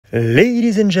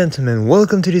Ladies and gentlemen,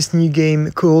 welcome to this new game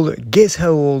called Guess How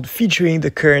Old, featuring the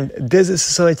current Desert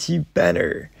Society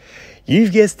banner.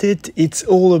 You've guessed it, it's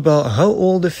all about how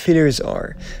old the fillers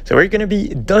are. So we're gonna be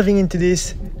diving into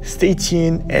this, stay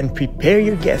tuned and prepare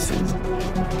your guesses.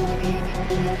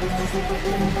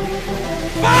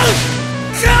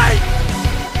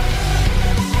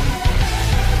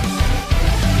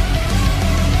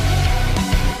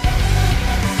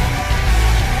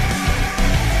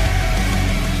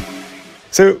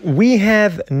 So we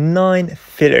have 9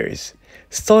 fillers,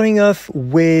 starting off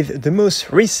with the most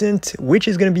recent, which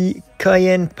is going to be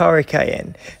Cayenne Power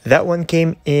Cayenne. That one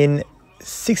came in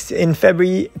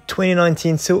February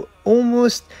 2019, so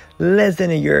almost less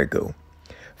than a year ago.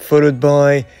 Followed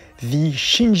by the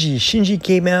Shinji. Shinji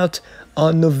came out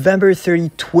on November 30,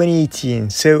 2018,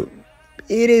 so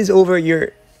it is over a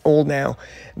year old now.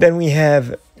 Then we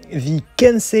have the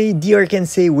Kensei, DR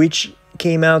Kensei, which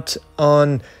came out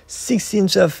on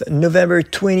 16th of November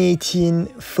 2018,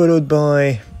 followed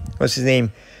by, what's his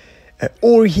name,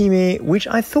 Orihime, which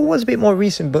I thought was a bit more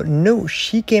recent, but no,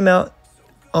 she came out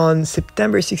on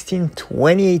September 16,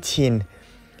 2018.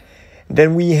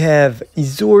 Then we have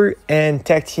Izor and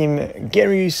tag team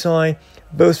Genryusai,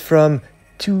 both from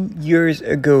 2 years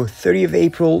ago, 30th of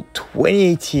April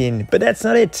 2018. But that's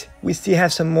not it, we still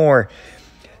have some more.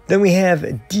 Then we have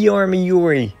DR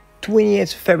Miyori,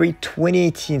 28th February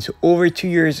 2018, so over 2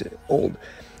 years old.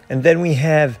 And then we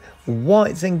have Wa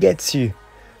Zangetsu,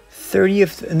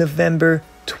 30th November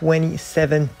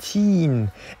 2017.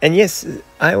 And yes,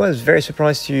 I was very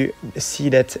surprised to see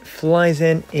that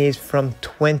Flyzen is from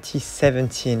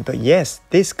 2017. But yes,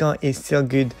 this guy is still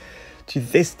good to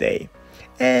this day.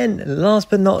 And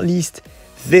last but not least,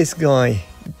 this guy,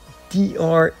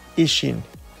 DR Ishin.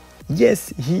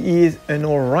 Yes, he is an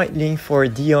alright link for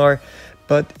DR,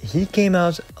 but he came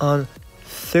out on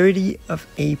 30th of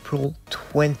April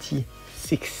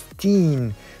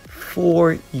 2016,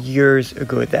 4 years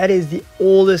ago. That is the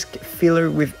oldest filler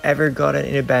we've ever gotten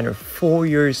in a banner, 4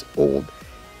 years old.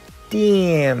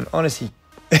 Damn, honestly.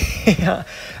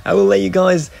 I will let you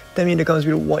guys tell me in the comments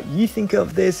below what you think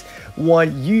of this, why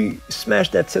you smash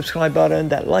that subscribe button,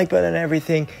 that like button and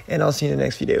everything, and I'll see you in the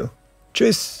next video.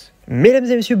 Tchuss! Mesdames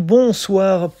et messieurs,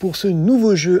 bonsoir pour ce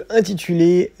nouveau jeu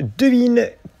intitulé « Devine,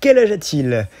 quel âge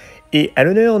a-t-il » Et à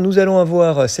l'honneur, nous allons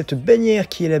avoir cette bannière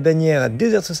qui est la bannière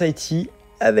Desert Society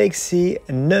avec ses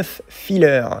 9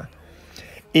 fillers.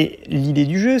 Et l'idée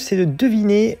du jeu, c'est de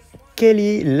deviner quel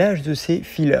est l'âge de ces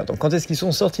fillers. Donc quand est-ce qu'ils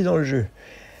sont sortis dans le jeu?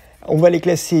 On va les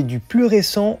classer du plus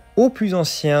récent au plus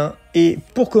ancien. Et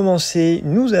pour commencer,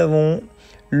 nous avons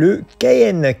le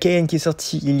Cayenne qui est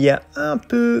sorti il y a un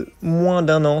peu moins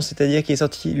d'un an, c'est-à-dire qu'il est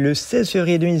sorti le 16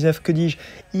 février 2019, que dis-je,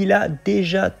 il a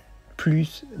déjà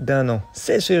plus d'un an,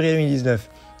 16 février 2019.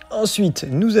 Ensuite,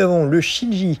 nous avons le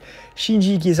Shinji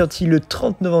qui est sorti le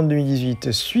 30 novembre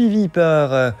 2018, suivi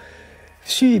par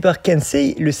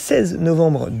Kensei le 16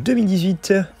 novembre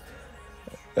 2018.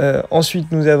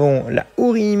 Ensuite, nous avons la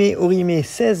Orihime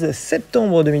 16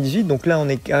 septembre 2018, donc là on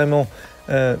est carrément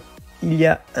il y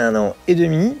a 1 an et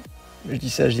demi, je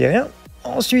dis ça, je dis rien.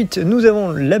 Ensuite, nous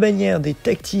avons la bannière des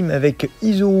tag teams avec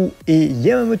Izoru et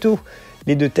Yamamoto,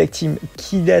 les 2 tag teams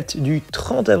qui datent du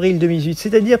 30 avril 2018,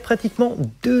 c'est-à-dire pratiquement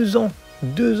 2 ans.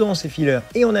 2 ans ces fillers,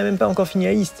 et on n'a même pas encore fini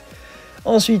la liste.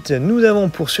 Ensuite, nous avons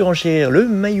pour surenchérir le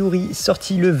Mayuri,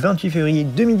 sorti le 28 février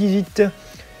 2018,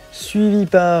 suivi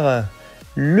par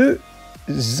le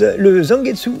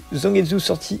Zangetsu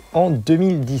sorti en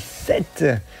 2017,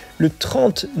 le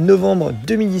 30 novembre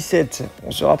 2017,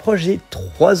 on se rapproche des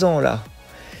 3 ans là.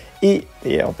 Et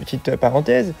en petite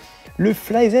parenthèse, le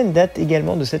Flyzen date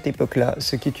également de cette époque-là,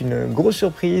 ce qui est une grosse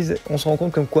surprise. On se rend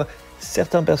compte comme quoi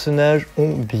certains personnages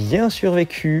ont bien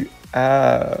survécu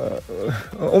dans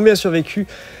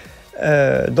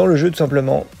le jeu tout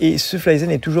simplement. Et ce Flyzen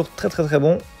est toujours très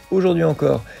bon aujourd'hui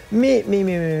encore. Mais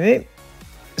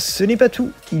ce n'est pas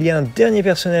tout, il y a un dernier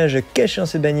personnage caché dans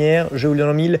cette bannière, je vous le donne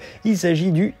en mille, il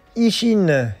s'agit du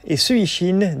Ishin. Et ce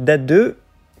Ishin date de,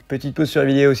 petite pause sur la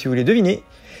vidéo si vous voulez deviner,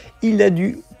 il date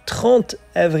du 30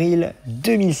 avril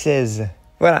 2016.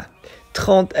 Voilà,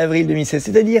 30 avril 2016,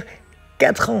 c'est-à-dire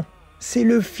 4 ans. C'est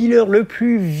le filler le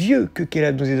plus vieux que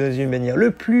Caleb nous ait dans une bannière,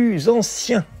 le plus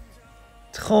ancien.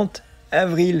 30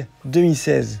 avril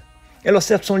 2016. Alors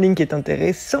certes, son link est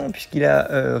intéressant puisqu'il a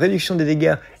réduction des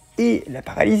dégâts et la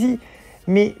paralysie,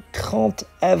 mais 30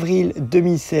 avril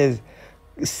 2016,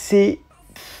 c'est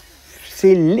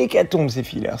l'hécatombe ces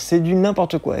fillers, c'est du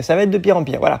n'importe quoi, et ça va être de pire en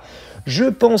pire, voilà. Je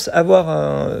pense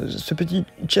avoir ce petit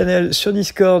channel sur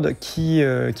Discord qui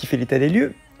fait l'état des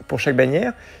lieux, pour chaque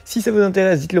bannière. Si ça vous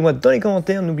intéresse, dites-le moi dans les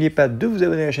commentaires. N'oubliez pas de vous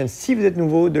abonner à la chaîne si vous êtes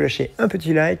nouveau, de lâcher un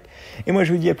petit like. Et moi,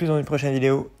 je vous dis à plus dans une prochaine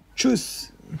vidéo.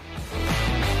 Tchuss!